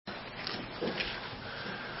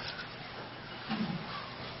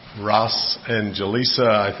Ross and Jaleesa.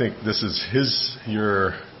 I think this is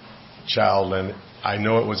your child, and I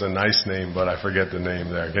know it was a nice name, but I forget the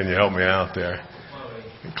name there. Can you help me out there?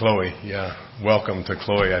 Chloe, yeah. Welcome to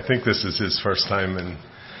Chloe. I think this is his first time in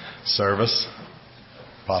service,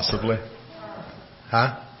 possibly.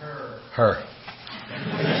 Huh? Her.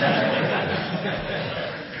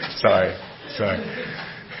 Sorry.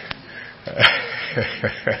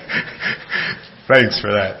 Thanks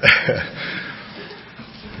for that.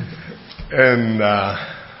 And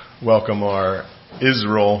welcome our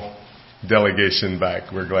Israel delegation back.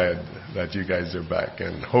 We're glad that you guys are back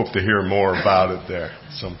and hope to hear more about it there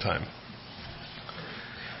sometime.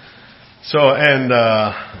 So, and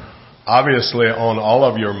obviously on all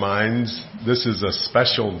of your minds, this is a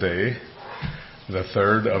special day, the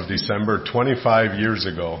 3rd of December, 25 years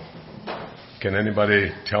ago. Can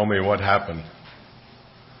anybody tell me what happened?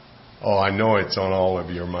 Oh, I know it's on all of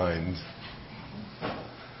your minds.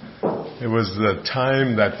 It was the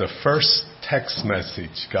time that the first text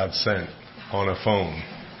message got sent on a phone.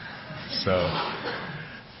 So,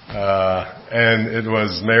 and it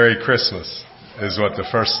was Merry Christmas is what the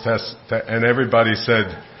first and everybody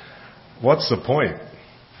said, what's the point?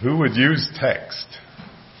 Who would use text?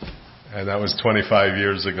 And that was 25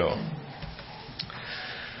 years ago.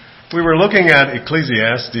 We were looking at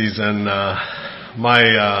Ecclesiastes, and my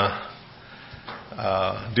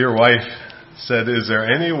dear wife said, is there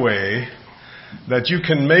any way that you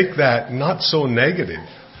can make that not so negative?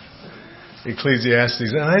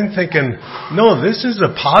 Ecclesiastes. And I'm thinking, no, this is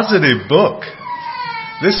a positive book.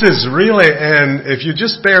 This is really, and if you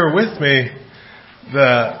just bear with me,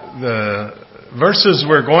 the verses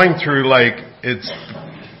we're going through, like it's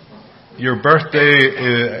your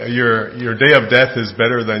birthday, your day of death is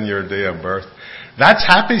better than your day of birth. That's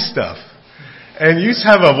happy stuff. And you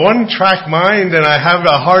have a one-track mind, and I have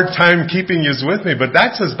a hard time keeping you with me, but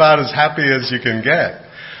that's about as happy as you can get.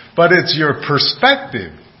 But it's your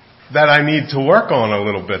perspective that I need to work on a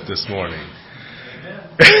little bit this morning.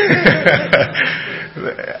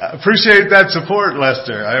 Appreciate that support,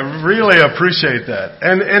 Lester. I really appreciate that.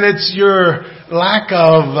 And it's your lack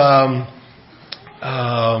of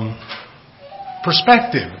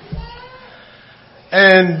perspective.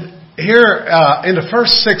 And here, in the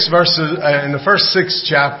first 6 verses, in the first 6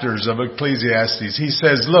 chapters of Ecclesiastes, he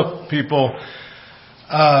says, look, people,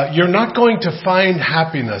 you're not going to find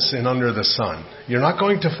happiness in under the sun. You're not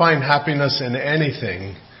going to find happiness in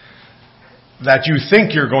anything that you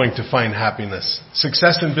think you're going to find happiness.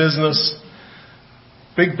 Success in business,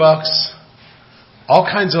 big bucks, all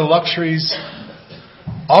kinds of luxuries,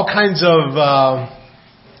 all kinds of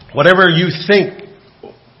whatever you think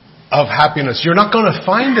of happiness. You're not going to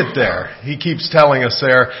find it there. He keeps telling us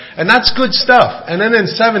there. And that's good stuff. And then in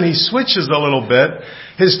 7, he switches a little bit.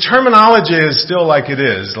 His terminology is still like it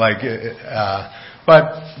is.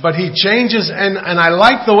 But he changes, and I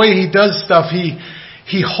like the way he does stuff.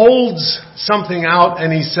 He holds something out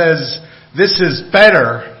and he says, this is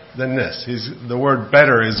better than this. The word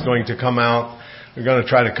better is going to come out. We're going to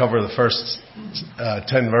try to cover the first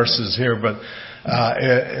 10 verses here, but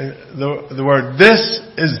the word this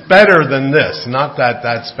is better than this, not that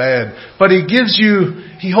that's bad, but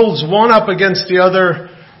he holds one up against the other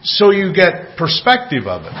so you get perspective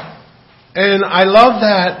of it. And I love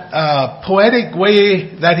that poetic way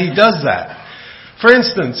that he does that. For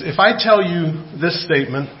instance, if I tell you this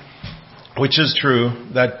statement, which is true,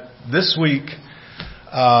 that this week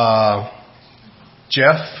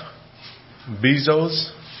Jeff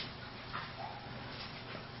Bezos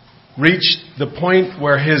reached the point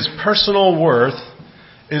where his personal worth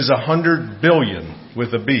is 100 billion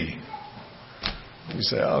with a B. You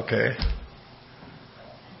say, okay.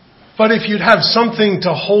 But if you'd have something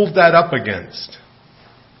to hold that up against,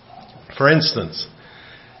 for instance,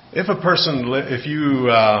 if you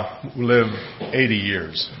live 80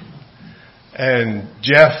 years, and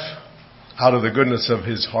Jeff, out of the goodness of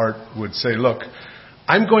his heart, would say, look,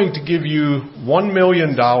 I'm going to give you $1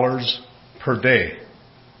 million per day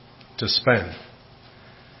to spend.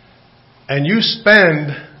 And you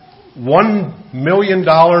spend $1 million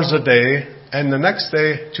a day, and the next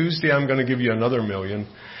day, Tuesday, I'm going to give you another $1 million.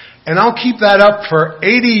 And I'll keep that up for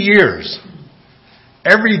 80 years.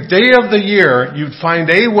 Every day of the year, you'd find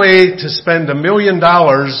a way to spend $1 million.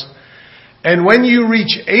 And when you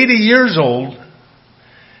reach 80 years old,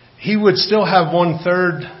 he would still have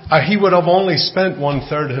he would have only spent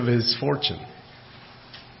 1/3 of his fortune.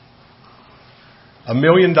 $1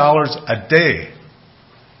 million a day.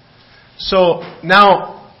 So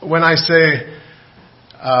now, when I say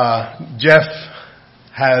Jeff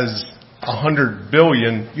has 100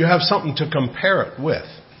 billion, you have something to compare it with.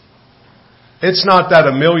 It's not that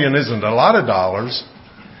a million isn't a lot of dollars.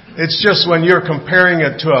 It's just when you're comparing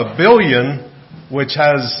it to a billion, which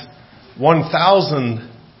has 1,000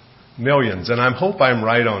 millions. And I hope I'm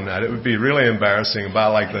right on that. It would be really embarrassing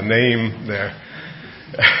about like the name there.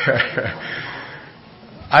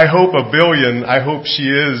 I hope a billion, I hope she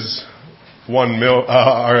is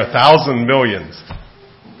 1,000 millions.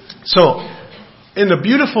 So, in the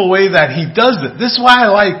beautiful way that he does it, this is why I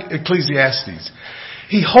like Ecclesiastes.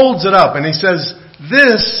 He holds it up and he says,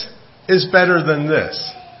 this is better than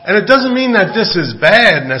this. And it doesn't mean that this is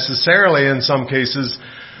bad necessarily in some cases,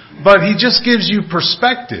 but he just gives you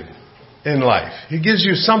perspective in life. He gives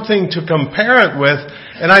you something to compare it with,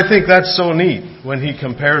 and I think that's so neat when he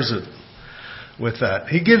compares it with that.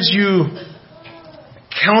 He gives you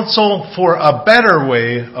counsel for a better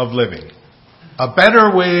way of living, a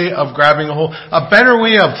better way of grabbing a hold, a better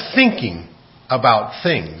way of thinking about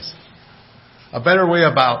things, a better way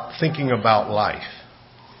about thinking about life.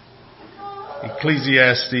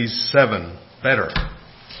 Ecclesiastes 7, better.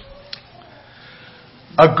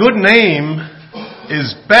 A good name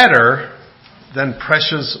is better than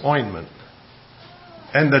precious ointment,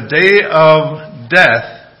 and the day of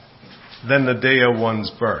death than the day of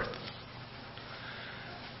one's birth.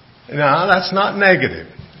 Now, that's not negative.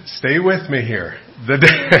 Stay with me here. The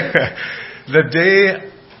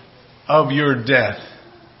day of your death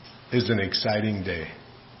is an exciting day.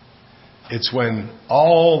 It's when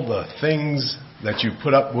all the things that you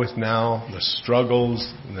put up with now, the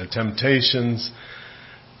struggles and the temptations,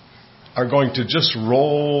 are going to just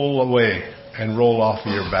roll away and roll off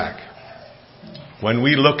of your back. When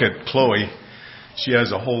we look at Chloe, she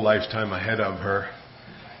has a whole lifetime ahead of her.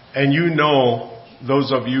 And you know,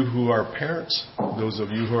 those of you who are parents, those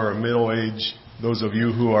of you who are middle-aged, those of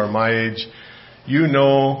you who are my age, you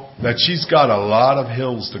know that she's got a lot of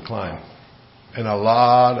hills to climb and a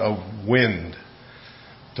lot of wind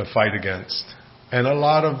to fight against and a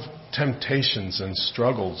lot of temptations and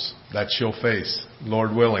struggles that she'll face,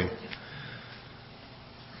 Lord willing.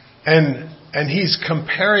 And he's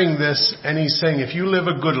comparing this and he's saying, if you live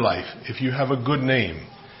a good life, if you have a good name,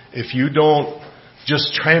 if you don't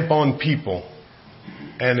just tramp on people,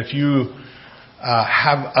 and if you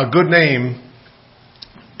have a good name,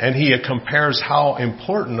 and he compares how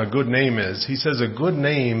important a good name is. He says a good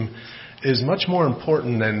name is much more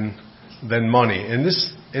important than money. In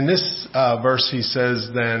this verse, he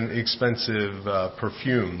says than expensive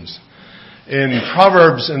perfumes. In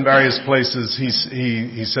Proverbs, in various places,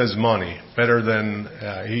 he says money better than.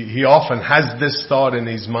 He often has this thought in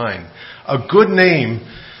his mind. A good name,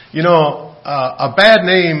 a bad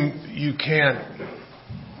name you can't.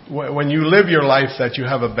 When you live your life that you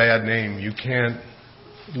have a bad name, you can't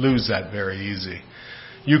lose that very easy.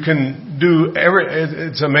 You can do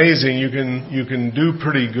it's amazing. You can do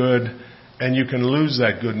pretty good, and you can lose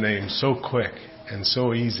that good name so quick and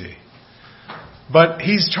so easy. But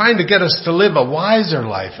he's trying to get us to live a wiser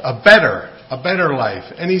life, a better life.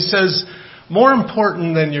 And he says, more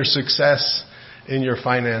important than your success in your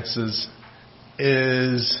finances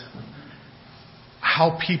is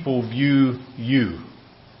how people view you.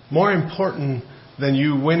 More important than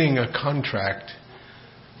you winning a contract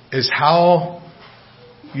is how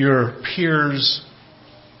your peers,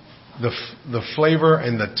 the flavor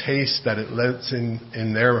and the taste that it lets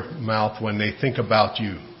in their mouth when they think about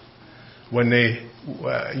you. When they,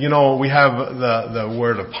 we have the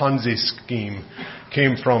word a Ponzi scheme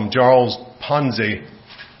came from Charles Ponzi.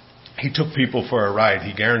 He took people for a ride.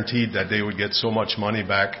 He guaranteed that they would get so much money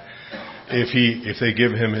back if they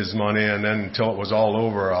give him his money, and then until it was all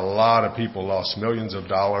over, a lot of people lost millions of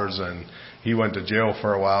dollars, and he went to jail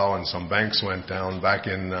for a while, and some banks went down back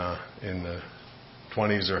in the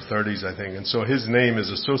 20s or 30s, I think. And so his name is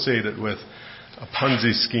associated with a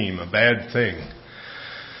Ponzi scheme, a bad thing.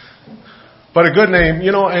 But a good name,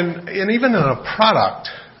 and even in a product,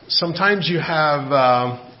 sometimes you have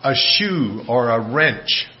a shoe or a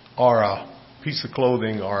wrench or a piece of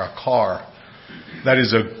clothing or a car that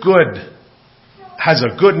has a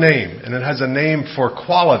good name, and it has a name for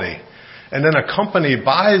quality. And then a company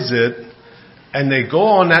buys it, and they go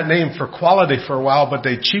on that name for quality for a while, but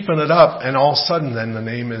they cheapen it up, and all of a sudden then the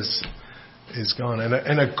name is gone.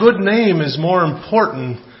 And a good name is more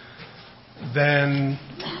important than...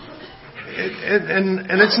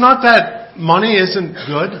 And it's not that money isn't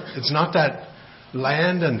good. It's not that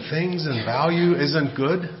land and things and value isn't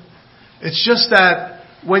good. It's just that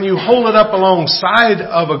when you hold it up alongside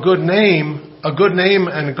of a good name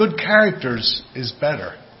and good characters is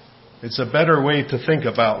better. It's a better way to think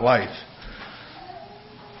about life.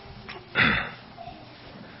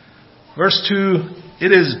 Verse 2,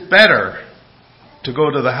 it is better to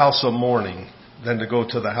go to the house of mourning than to go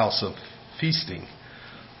to the house of feasting.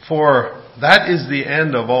 For that is the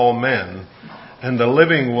end of all men, and the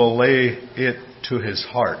living will lay it to his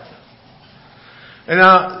heart.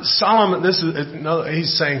 And Solomon,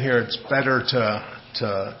 he's saying here it's better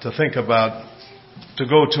to think about to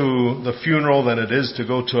go to the funeral than it is to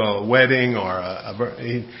go to a wedding or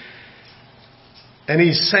and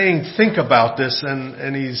he's saying think about this,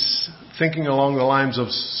 and he's thinking along the lines of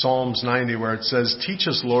Psalms 90 where it says, teach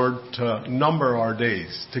us, Lord, to number our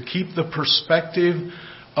days, to keep the perspective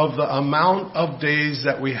of the amount of days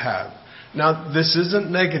that we have. Now, this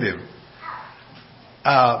isn't negative.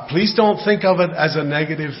 Please don't think of it as a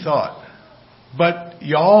negative thought. But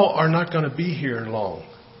y'all are not going to be here long.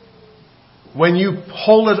 When you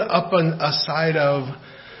hold it up aside of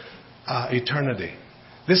eternity.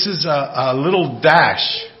 This is a little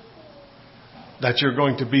dash that you're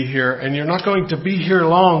going to be here, and you're not going to be here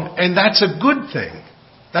long, and that's a good thing.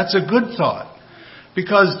 That's a good thought.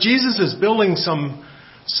 Because Jesus is building some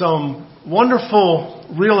wonderful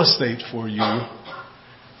real estate for you,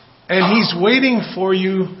 and He's waiting for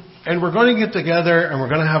you, and we're going to get together, and we're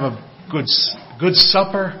going to have a good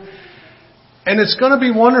supper, and it's going to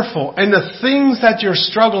be wonderful. And the things that you're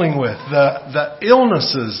struggling with, the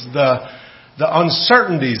illnesses, the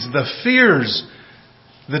uncertainties, the fears,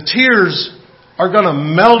 the tears are going to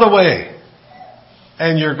melt away.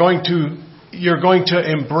 And you're going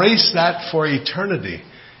to embrace that for eternity.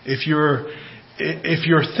 If you're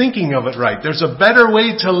thinking of it right. There's a better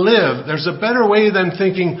way to live. There's a better way than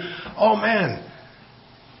thinking, oh man,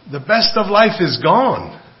 the best of life is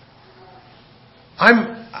gone.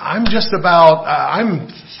 I'm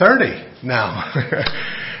 30 now.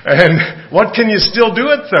 And what can you still do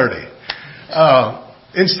at 30?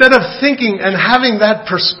 Instead of thinking and having that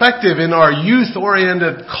perspective in our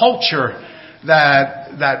youth-oriented culture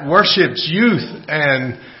that worships youth,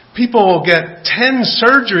 and people will get 10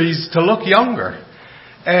 surgeries to look younger.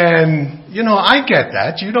 And, I get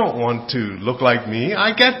that. You don't want to look like me.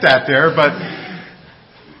 I get that there. But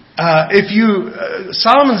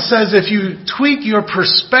Solomon says if you tweak your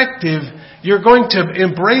perspective, you're going to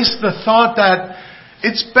embrace the thought that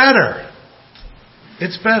it's better.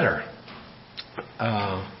 It's better.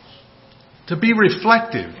 To be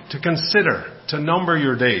reflective, to consider, to number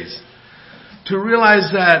your days, to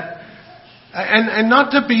realize that, and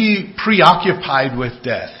not to be preoccupied with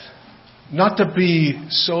death, not to be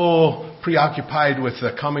so preoccupied with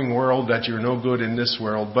the coming world that you're no good in this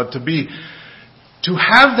world, but to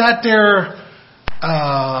have that there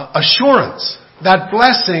assurance, that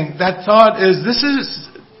blessing, that thought is this is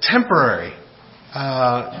temporary.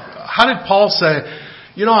 How did Paul say?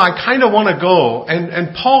 I kind of want to go.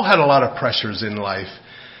 And Paul had a lot of pressures in life.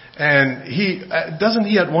 And doesn't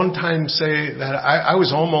he at one time say that I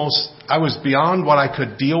was beyond what I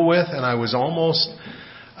could deal with, and I was almost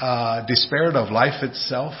despaired of life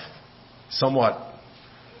itself, somewhat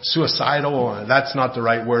suicidal. That's not the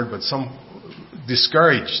right word, but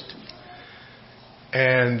discouraged.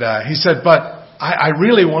 And he said, but I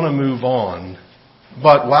really want to move on.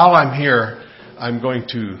 But while I'm here, I'm going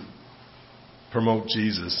to promote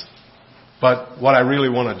Jesus. But what I really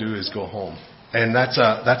want to do is go home. And that's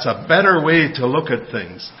a better way to look at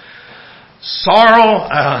things. Sorrow,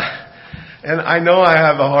 and I know I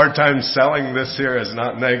have a hard time selling this here as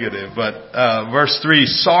not negative, but verse 3,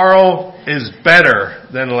 sorrow is better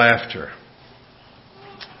than laughter.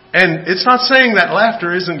 And it's not saying that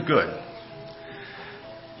laughter isn't good.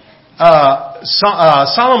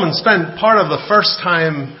 Solomon spent part of the first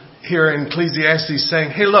time here in Ecclesiastes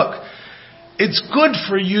saying, hey look, it's good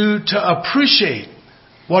for you to appreciate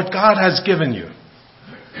what God has given you.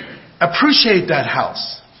 Appreciate that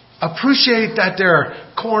house. Appreciate that there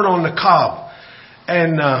corn on the cob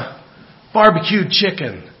and barbecued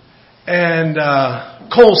chicken and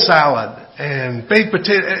cold salad and baked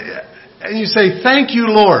potato. And you say, thank you,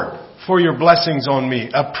 Lord, for your blessings on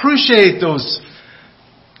me. Appreciate those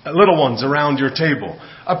little ones around your table.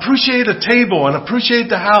 Appreciate a table and appreciate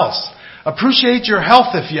the house. Appreciate your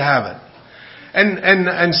health if you have it.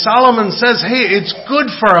 And Solomon says, hey, it's good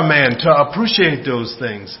for a man to appreciate those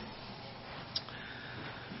things.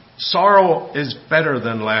 Sorrow is better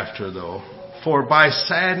than laughter, though. For by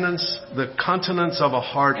sadness, the countenance of a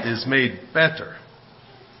heart is made better.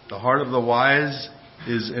 The heart of the wise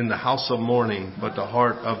is in the house of mourning, but the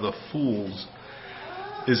heart of the fools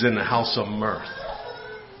is in the house of mirth.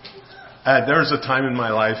 There was a time in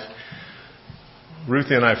my life,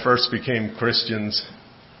 Ruthie and I first became Christians.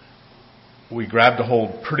 We grabbed a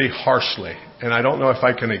hold pretty harshly. And I don't know if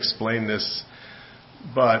I can explain this,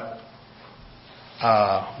 but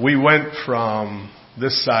we went from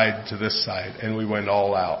this side to this side, and we went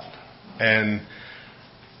all out. And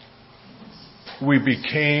we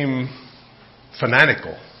became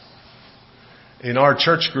fanatical. In our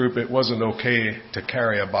church group, it wasn't okay to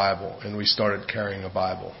carry a Bible, and we started carrying a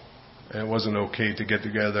Bible. And it wasn't okay to get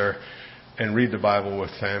together and read the Bible with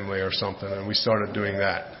family or something, and we started doing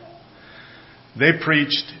that. They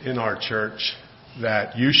preached in our church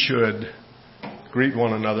that you should greet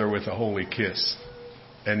one another with a holy kiss.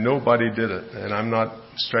 And nobody did it. And I'm not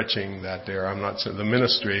stretching that there. I'm not saying the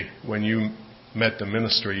ministry, when you met the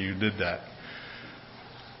ministry, you did that.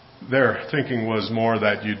 Their thinking was more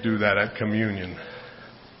that you do that at communion.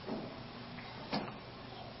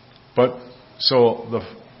 But so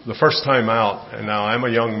the first time out, and now I'm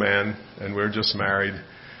a young man and we're just married,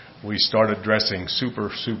 we started dressing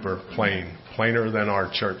super, super plain, plainer than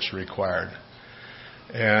our church required.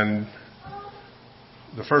 And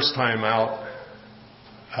the first time out,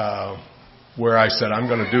 where I said, I'm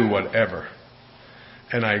going to do whatever.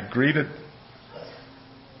 And I greeted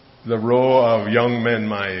the row of young men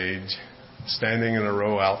my age, standing in a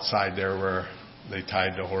row outside there where they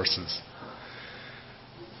tied the horses.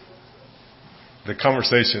 The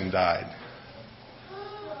conversation died.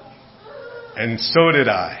 And so did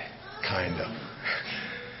I, kind of.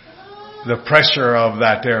 The pressure of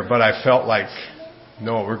that there, but I felt like,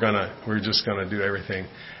 no, we're just gonna do everything.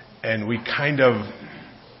 And we kind of,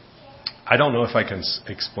 I don't know if I can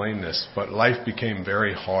explain this, but life became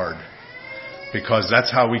very hard because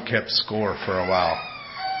that's how we kept score for a while.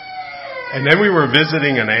 And then we were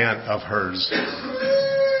visiting an aunt of hers.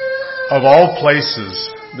 Of all places,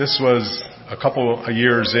 this was a couple of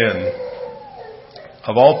years in,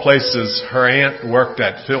 of all places, her aunt worked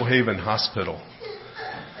at Phil Haven Hospital.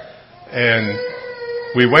 And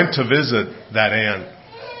we went to visit that aunt.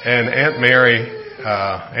 And Aunt Mary,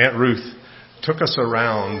 Aunt Ruth, took us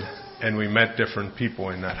around and we met different people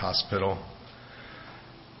in that hospital.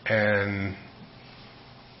 And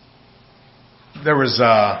there was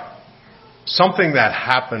something that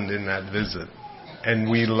happened in that visit. And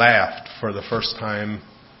we laughed for the first time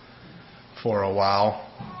for a while.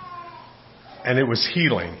 And it was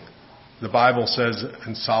healing. The Bible says,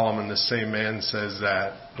 and Solomon, the same man, says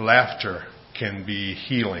that laughter can be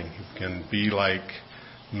healing. It can be like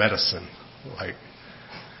medicine.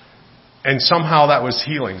 And somehow that was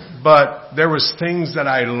healing. But there was things that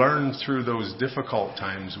I learned through those difficult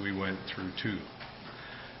times we went through too.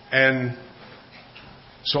 And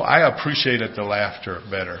so I appreciated the laughter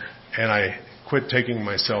better. And I quit taking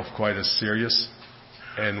myself quite as serious.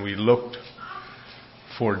 And we looked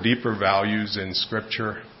for deeper values in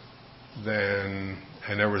Scripture. And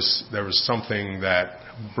there was something that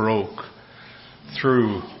broke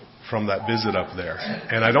through from that visit up there.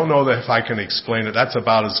 And I don't know if I can explain it. That's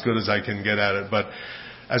about as good as I can get at it. But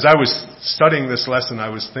as I was studying this lesson, I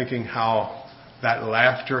was thinking how that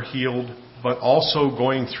laughter healed, but also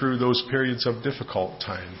going through those periods of difficult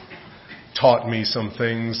time taught me some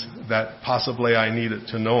things that possibly I needed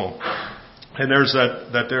to know. And there's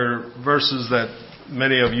that there are verses that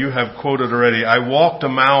many of you have quoted already. I walked a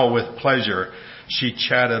mile with pleasure. She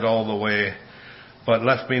chatted all the way, but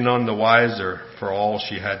left me none the wiser for all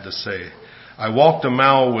she had to say. I walked a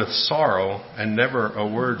mile with sorrow, and never a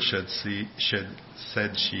word said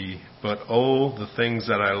she, but oh, the things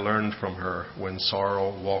that I learned from her when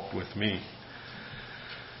sorrow walked with me.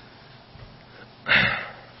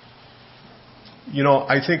 You know,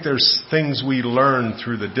 I think there's things we learn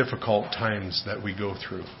through the difficult times that we go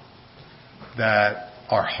through that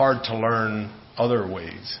are hard to learn other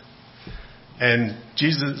ways. And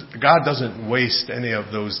God doesn't waste any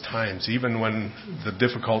of those times, even when the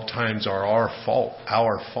difficult times are our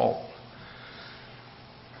fault.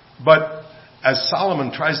 But as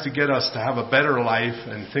Solomon tries to get us to have a better life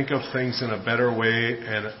and think of things in a better way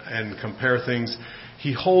and compare things,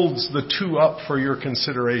 he holds the two up for your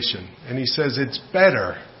consideration. And he says it's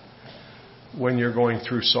better when you're going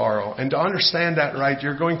through sorrow. And to understand that right,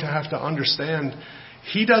 you're going to have to understand,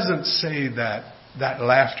 he doesn't say that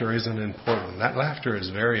laughter isn't important. That laughter is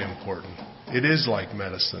very important. It is like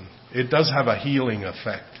medicine. It does have a healing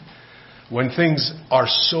effect. When things are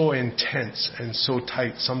so intense and so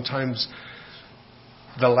tight, sometimes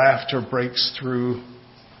the laughter breaks through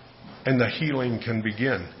and the healing can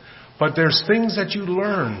begin. But there's things that you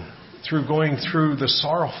learn through going through the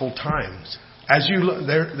sorrowful times.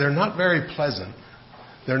 They're not very pleasant.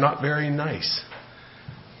 They're not very nice.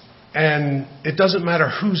 And it doesn't matter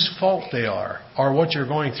whose fault they are or what you're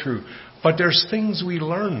going through. But there's things we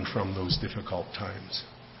learn from those difficult times.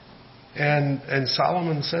 And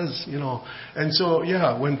Solomon says, and so,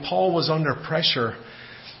 when Paul was under pressure,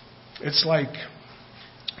 it's like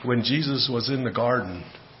when Jesus was in the garden,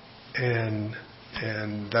 and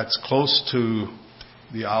that's close to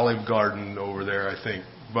the olive garden over there, I think.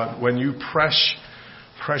 But when you press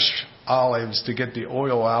olives to get the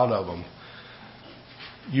oil out of them,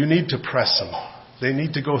 you need to press them. They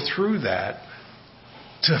need to go through that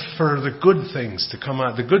for the good things to come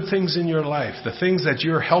out, the good things in your life, the things that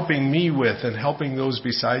you're helping me with and helping those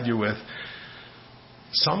beside you with.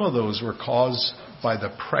 Some of those were caused by the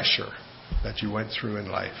pressure that you went through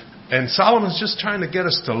in life. And Solomon's just trying to get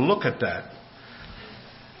us to look at that.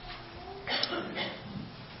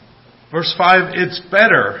 Verse 5, it's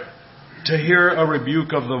better to hear a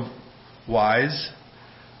rebuke of the wise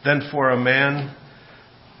than for a man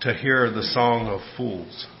to hear the song of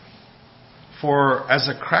fools. For as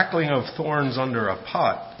a crackling of thorns under a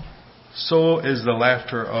pot, so is the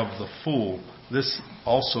laughter of the fool. This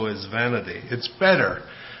also is vanity. It's better.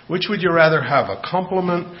 Which would you rather have, a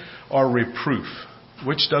compliment or reproof?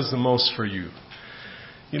 Which does the most for you?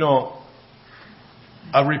 You know,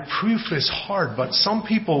 a reproof is hard, but some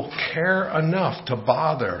people care enough to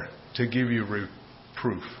bother to give you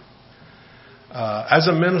reproof. As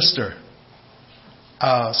a minister,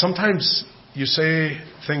 sometimes you say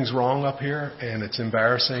things wrong up here and it's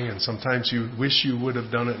embarrassing, and sometimes you wish you would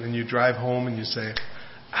have done it, and you drive home and you say,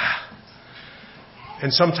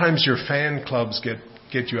 And sometimes your fan clubs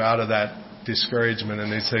get you out of that discouragement,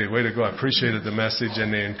 and they say, way to go, I appreciated the message,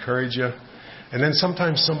 and they encourage you. And then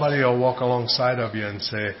sometimes somebody will walk alongside of you and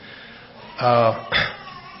say,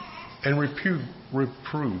 and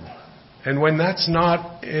reprove. And when that's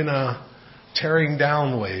not in a tearing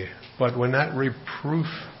down way, but when that reproof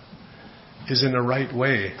is in the right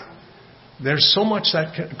way, there's so much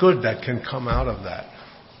good that can come out of that.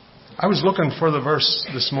 I was looking for the verse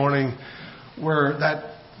this morning where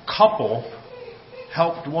that couple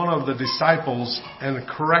helped one of the disciples and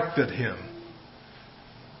corrected him.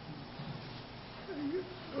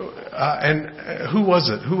 And who was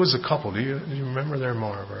it? Who was the couple? Do you remember there,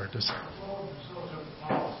 Marv? Or just...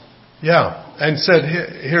 Yeah, and said,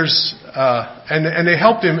 here's, and they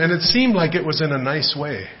helped him, and it seemed like it was in a nice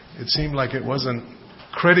way. It seemed like it wasn't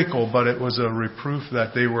critical, but it was a reproof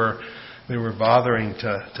that they were bothering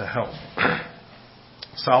to help.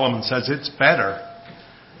 Solomon says it's better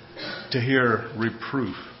to hear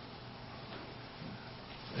reproof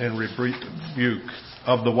and rebuke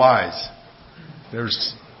of the wise.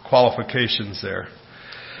 There's qualifications there.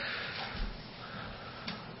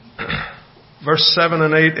 Verse 7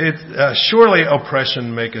 and 8, surely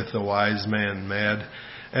oppression maketh the wise man mad,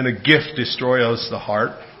 and a gift destroyeth the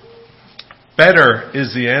heart. Better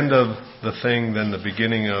is the end of the thing than the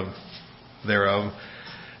beginning thereof,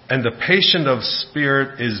 and the patient of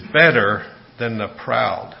spirit is better than the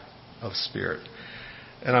proud of spirit.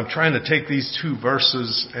 And I'm trying to take these two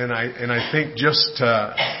verses, and I think just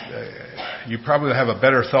you probably have a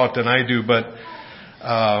better thought than I do, but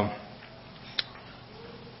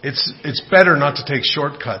it's better not to take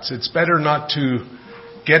shortcuts. It's better not to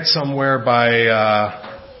get somewhere by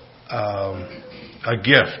a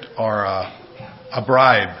gift or a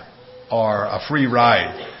bribe or a free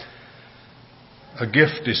ride. A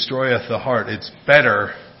gift destroyeth the heart. It's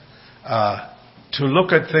better to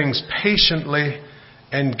look at things patiently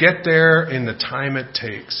and get there in the time it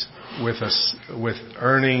takes with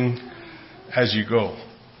earning as you go.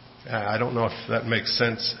 I don't know if that makes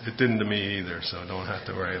sense. It didn't to me either, so don't have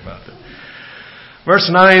to worry about it. Verse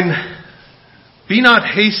 9, be not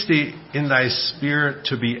hasty in thy spirit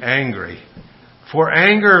to be angry, for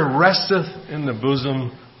anger resteth in the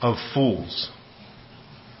bosom of fools.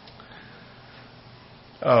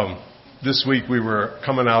 This week we were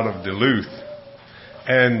coming out of Duluth,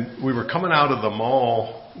 and we were coming out of the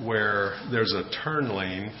mall where there's a turn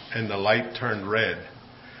lane and the light turned red.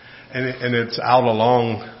 And it's out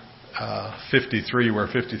along 53, where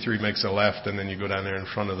 53 makes a left, and then you go down there in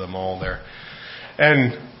front of the mall there.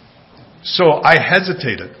 And so I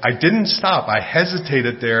hesitated. I didn't stop. I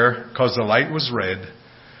hesitated there because the light was red.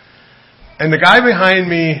 And the guy behind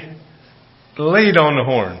me laid on the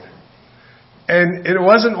horn. And it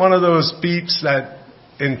wasn't one of those beeps that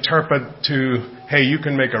interpret to, hey, you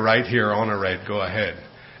can make a right here on a red, go ahead.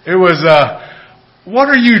 It was, what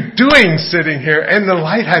are you doing sitting here? And the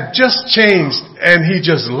light had just changed, and he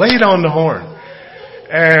just laid on the horn.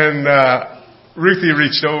 And Ruthie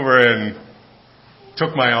reached over and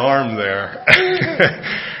took my arm there.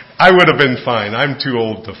 I would have been fine. I'm too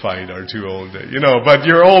old to fight, or too old to, but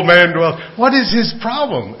your old man, well, what is his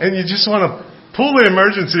problem? And you just want to pull the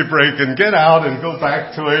emergency brake and get out and go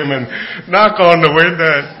back to him and knock on the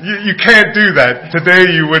window. You can't do that. Today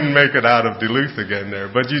you wouldn't make it out of Duluth again there.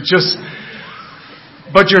 But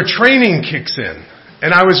your training kicks in.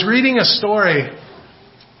 And I was reading a story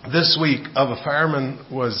this week of a fireman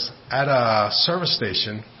was at a service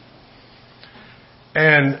station,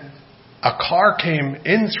 and a car came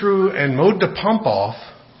in through and mowed the pump off,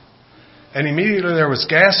 and immediately there was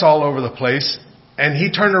gas all over the place, and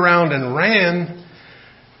he turned around and ran,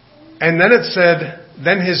 and then it said,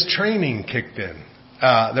 then his training kicked in.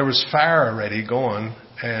 There was fire already going,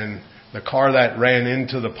 and the car that ran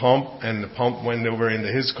into the pump, and the pump went over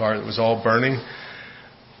into his car, it was all burning.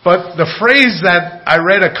 But the phrase that I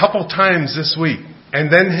read a couple times this week,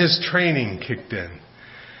 and then his training kicked in.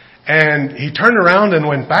 And he turned around and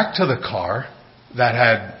went back to the car that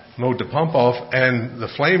had mowed the pump off, and the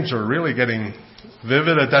flames were really getting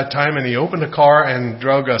vivid at that time, and he opened the car and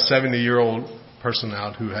drug a 70-year-old person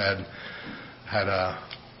out who had a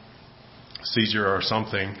seizure or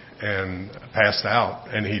something and passed out,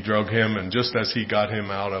 and he drug him, and just as he got him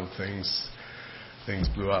out of things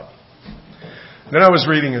blew up. Then I was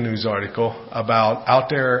reading a news article about out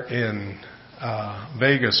there in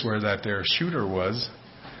Vegas where that their shooter was.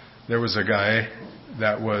 There was a guy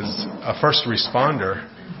that was a first responder,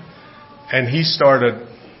 and he started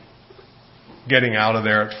getting out of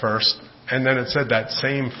there at first, and then it said that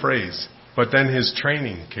same phrase, but then his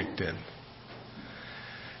training kicked in.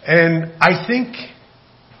 And I think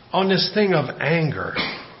on this thing of anger,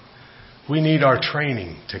 we need our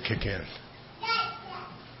training to kick in.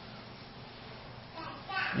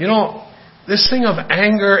 You know, this thing of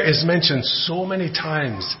anger is mentioned so many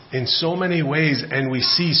times in so many ways, and we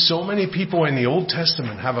see so many people in the Old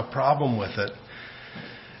Testament have a problem with it.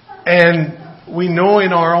 And we know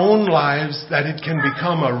in our own lives that it can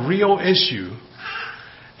become a real issue.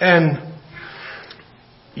 And,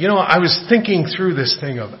 you know, I was thinking through this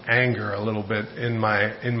thing of anger a little bit in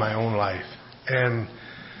my own life. And,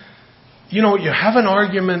 you know, you have an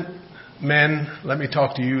argument, men, let me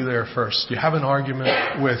talk to you there first. You have an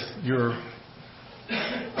argument with your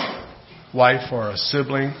wife or a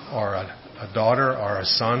sibling or a daughter or a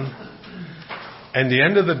son, and the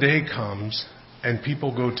end of the day comes and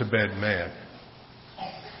people go to bed mad.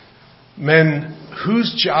 Men,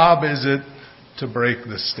 whose job is it to break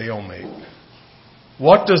the stalemate?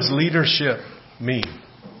 What does leadership mean?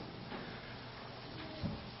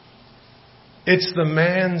 It's the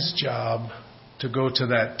man's job to go to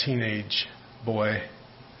that teenage boy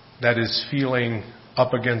that is feeling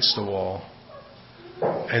up against the wall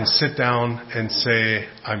and sit down and say,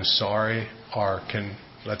 I'm sorry, or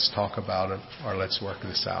let's talk about it, or let's work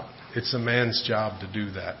this out. It's a man's job to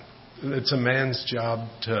do that. It's a man's job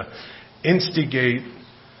to instigate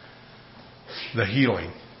the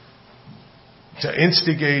healing, to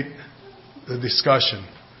instigate the discussion.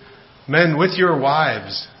 Men, with your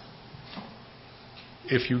wives,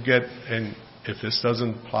 if this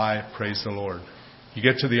doesn't apply, praise the Lord. You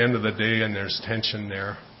get to the end of the day and there's tension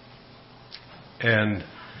there, and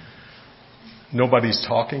nobody's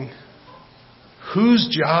talking. Whose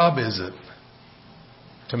job is it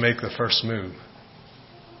to make the first move?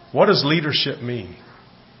 What does leadership mean?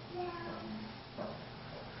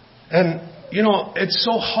 And, you know, it's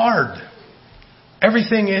so hard.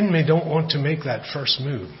 Everything in me don't want to make that first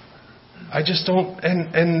move. I just don't.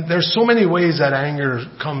 And there's so many ways that anger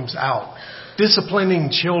comes out. Disciplining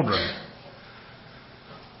children.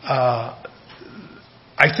 I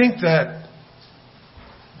think that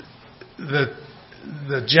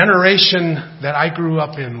the generation that I grew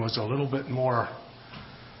up in was a little bit more.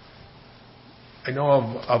 I know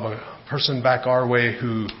of a person back our way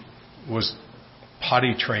who was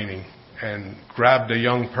potty training and grabbed a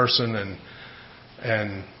young person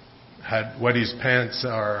and had wet his pants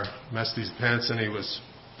or messed his pants, and he was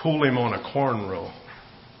pulled him on a corn row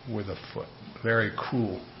with a foot. Very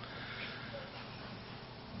cruel.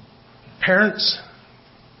 Parents,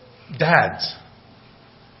 dads,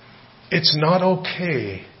 it's not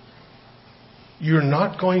okay. You're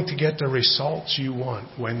not going to get the results you want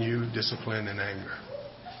when you discipline in anger.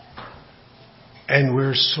 And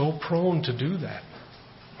we're so prone to do that.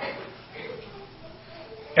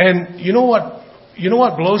 And you know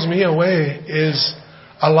what blows me away is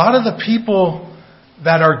a lot of the people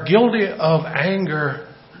that are guilty of anger,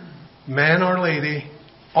 man or lady,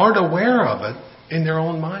 aren't aware of it in their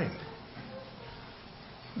own mind.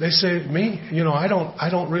 They say, I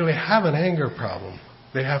don't really have an anger problem.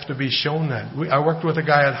 They have to be shown that. I worked with a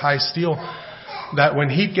guy at High Steel that when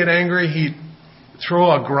he'd get angry, he'd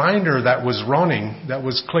throw a grinder that was running, that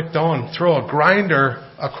was clicked on, throw a grinder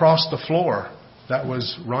across the floor that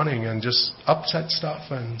was running and just upset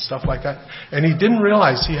stuff and stuff like that. And he didn't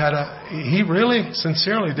realize he really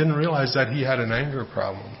sincerely didn't realize that he had an anger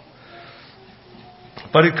problem.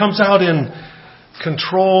 But it comes out in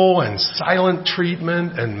control and silent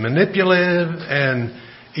treatment and manipulative and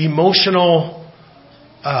emotional.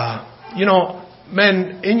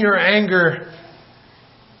 Men, in your anger,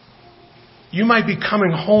 you might be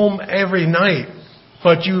coming home every night,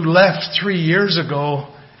 but you left 3 years ago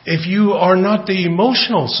if you are not the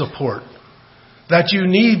emotional support that you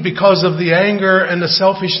need because of the anger and the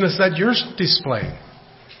selfishness that you're displaying.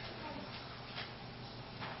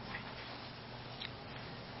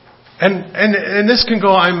 And this can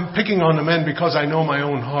go, I'm picking on the men because I know my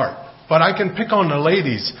own heart. But I can pick on the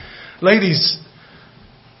ladies. Ladies,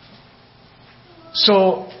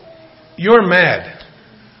 so you're mad.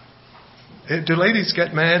 Do ladies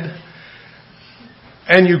get mad?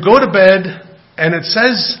 And you go to bed, and it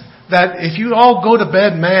says that if you all go to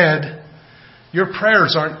bed mad, your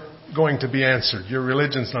prayers aren't going to be answered. Your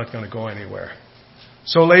religion's not going to go anywhere.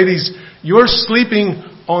 So ladies, you're sleeping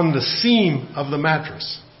on the seam of the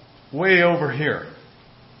mattress. Way over here.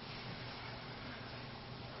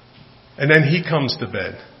 And then he comes to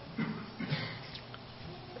bed.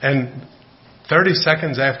 And 30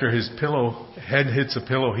 seconds after his head hits a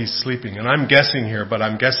pillow, he's sleeping. And I'm guessing here, but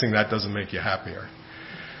I'm guessing that doesn't make you happier.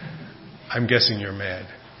 I'm guessing you're mad.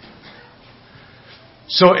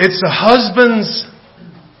 So it's the husband's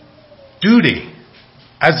duty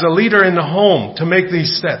as the leader in the home to make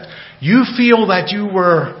these steps. You feel that you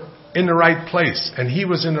were in the right place and he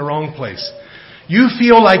was in the wrong place. You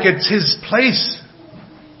feel like it's his place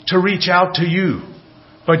to reach out to you,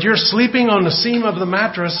 but you're sleeping on the seam of the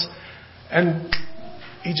mattress and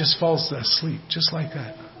he just falls asleep just like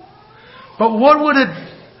that. But what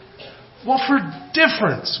for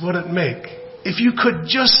difference would it make if you could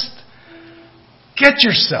just get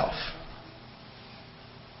yourself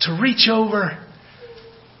to reach over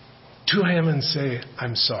to him and say,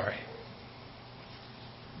 I'm sorry.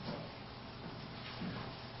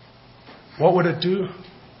 What would it do?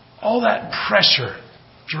 All that pressure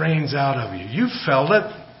drains out of you. You felt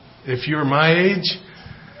it if you're my age.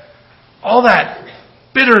 All that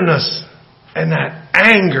bitterness and that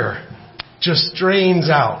anger just drains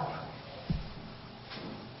out.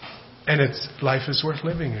 And life is worth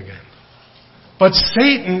living again. But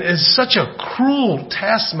Satan is such a cruel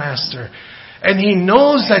taskmaster. And he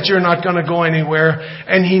knows that you're not going to go anywhere.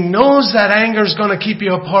 And he knows that anger is going to keep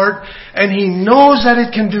you apart. And he knows that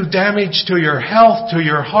it can do damage to your health, to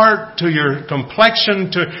your heart, to your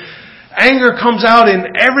complexion. Anger comes out in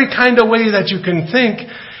every kind of way that you can think.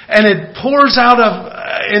 And it pours out of...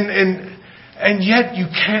 and yet you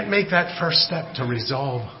can't make that first step to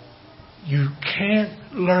resolve. You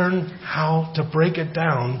can't learn how to break it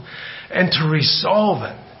down and to resolve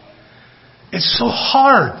it. It's so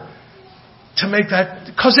hard to make that,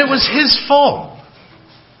 because it was his fault.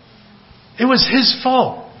 It was his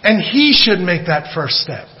fault. And he should make that first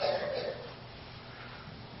step.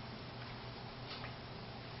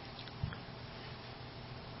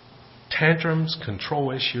 Tantrums,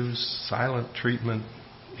 control issues, silent treatment,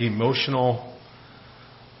 emotional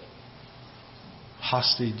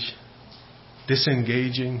hostage,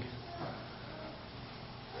 disengaging,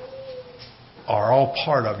 are all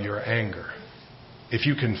part of your anger. If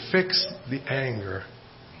you can fix the anger,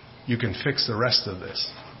 you can fix the rest of this.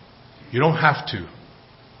 You don't have to.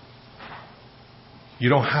 You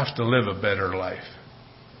don't have to live a better life.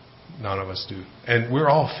 None of us do. And we're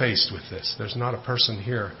all faced with this. There's not a person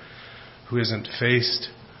here who isn't faced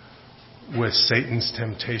with Satan's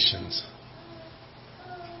temptations.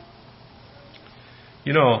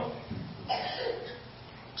 You know,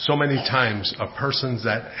 so many times a person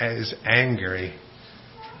that is angry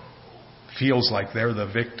feels like they're the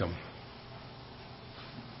victim.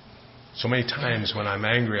 So many times when I'm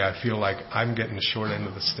angry, I feel like I'm getting the short end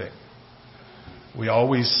of the stick. We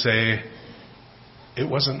always say, it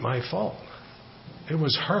wasn't my fault. It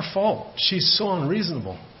was her fault. She's so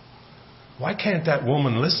unreasonable. Why can't that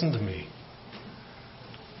woman listen to me?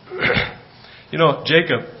 You know,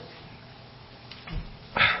 Jacob,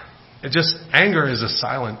 anger is a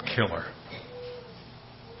silent killer.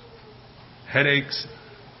 Headaches,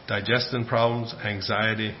 digestion problems,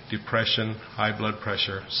 anxiety, depression, high blood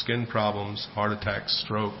pressure, skin problems, heart attacks,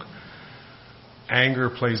 stroke. Anger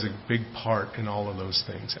plays a big part in all of those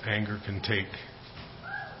things. Anger can take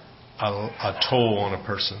a toll on a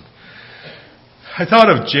person. I thought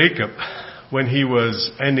of Jacob when he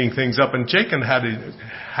was ending things up. And Jacob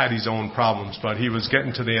had his own problems, but he was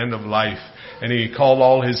getting to the end of life. And he called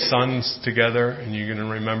all his sons together, and you're going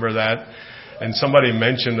to remember that. And somebody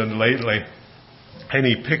mentioned it lately. And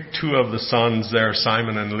he picked two of the sons there,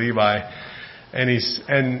 Simon and Levi. And he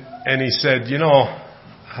said, you know,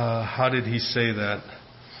 how did he say that?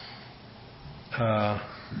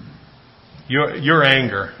 your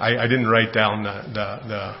anger, I didn't write down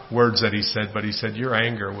the words that he said, but he said, your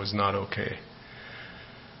anger was not okay.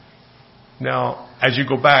 Now, as you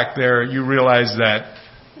go back there, you realize that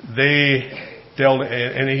they dealt,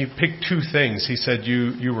 and he picked two things. He said,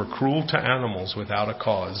 you were cruel to animals without a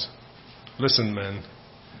cause. Listen, men,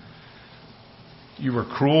 you were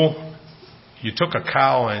cruel. You took a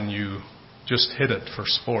cow and you just hit it for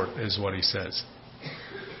sport, is what he says.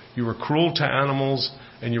 You were cruel to animals,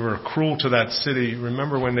 and you were cruel to that city.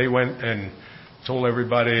 Remember when they went and told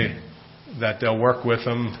everybody that they'll work with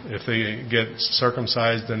them if they get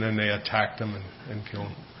circumcised, and then they attacked them and killed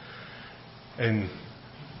them. And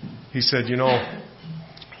he said,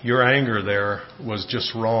 your anger there was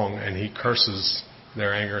just wrong, and he curses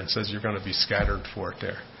their anger and says you're going to be scattered for it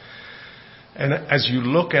there. And as you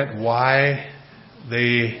look at why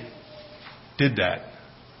they did that,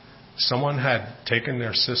 someone had taken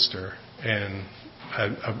their sister and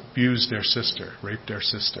abused their sister, raped their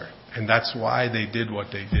sister. And that's why they did what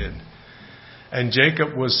they did. And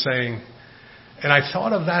Jacob was saying, and I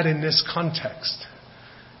thought of that in this context.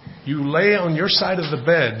 You lay on your side of the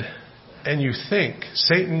bed and you think,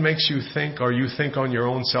 Satan makes you think, or you think on your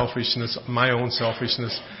own selfishness, my own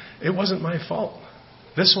selfishness. It wasn't my fault.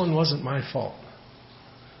 This one wasn't my fault.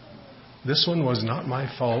 This one was not my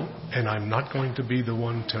fault, and I'm not going to be the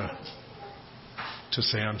one to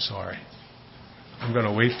say I'm sorry. I'm going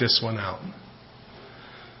to wait this one out.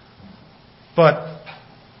 But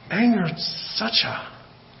anger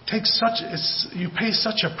you pay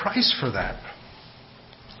such a price for that.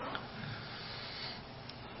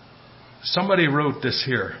 Somebody wrote this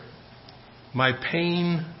here. My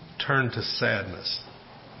pain turned to sadness.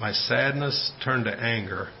 My sadness turned to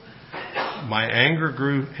anger. My anger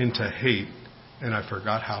grew into hate, and I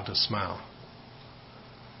forgot how to smile.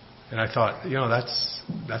 And I thought,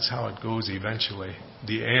 that's how it goes eventually.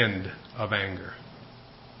 The end of anger.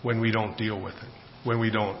 When we don't deal with it. When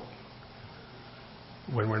we're not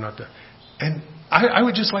there. And I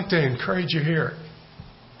would just like to encourage you here.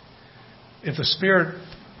 If the Spirit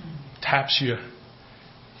taps you,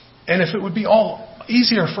 and if it would be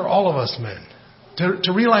easier for all of us men,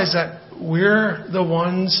 to realize that we're the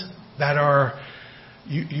ones that are,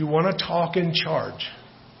 you want to talk in charge.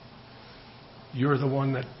 You're the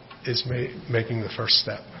one that is making the first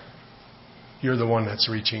step. You're the one that's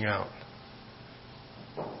reaching out.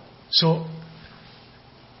 So,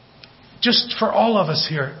 just for all of us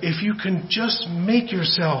here, if you can just make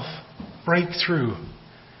yourself break through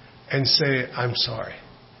and say, I'm sorry.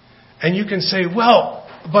 And you can say, well,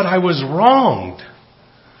 but I was wronged.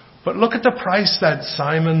 But look at the price that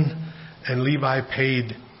Simon and Levi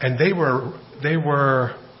paid. And they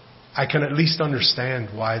were, I can at least understand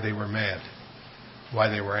why they were mad, why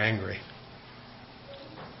they were angry.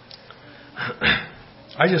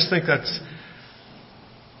 I just think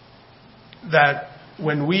that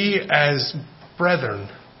when we as brethren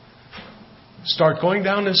start going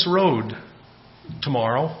down this road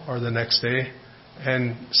tomorrow or the next day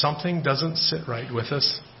and something doesn't sit right with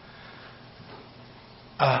us,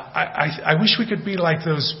 I wish we could be like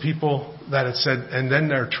those people that had said, and then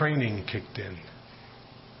their training kicked in.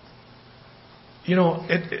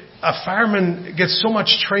 A fireman gets so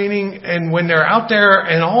much training, and when they're out there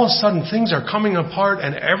and all of a sudden things are coming apart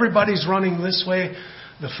and everybody's running this way,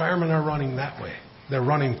 the firemen are running that way. They're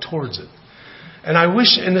running towards it. And I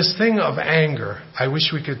wish in this thing of anger, I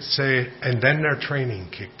wish we could say, and then their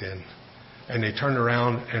training kicked in. And they turned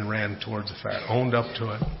around and ran towards the fire, owned up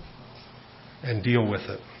to it, and deal with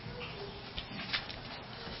it.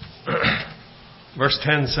 Verse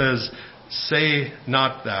 10 says, say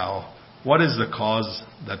not thou, what is the cause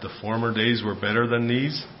that the former days were better than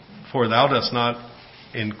these? For thou dost not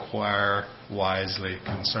inquire wisely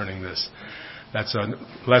concerning this. That's a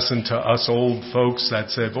lesson to us old folks that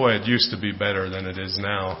say, boy, it used to be better than it is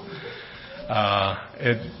now.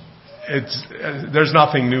 There's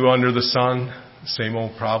nothing new under the sun. Same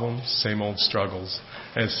old problems, same old struggles.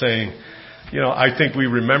 And saying, I think we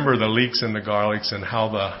remember the leeks and the garlics and how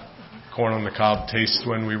the corn on the cob tastes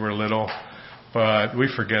when we were little. But we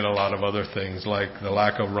forget a lot of other things like the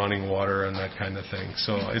lack of running water and that kind of thing.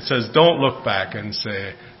 So it says, don't look back and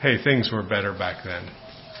say, hey, things were better back then.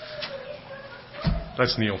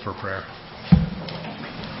 Let's kneel for prayer.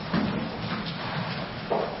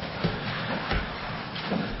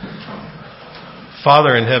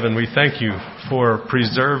 Father in heaven, we thank you for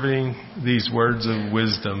preserving these words of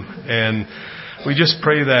wisdom. And we just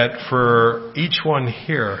pray that for each one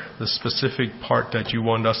here, the specific part that you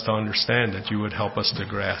want us to understand, that you would help us to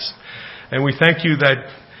grasp. And we thank you that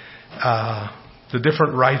the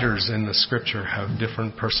different writers in the Scripture have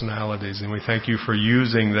different personalities, and we thank you for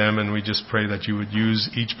using them, and we just pray that you would use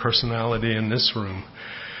each personality in this room.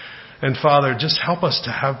 And Father, just help us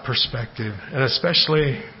to have perspective, and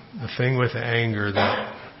especially the thing with anger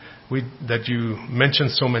that you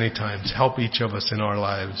mentioned so many times. Help each of us in our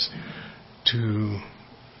lives to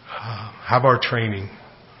have our training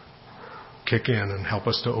kick in and help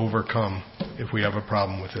us to overcome if we have a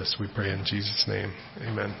problem with this. We pray in Jesus' name.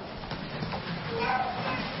 Amen.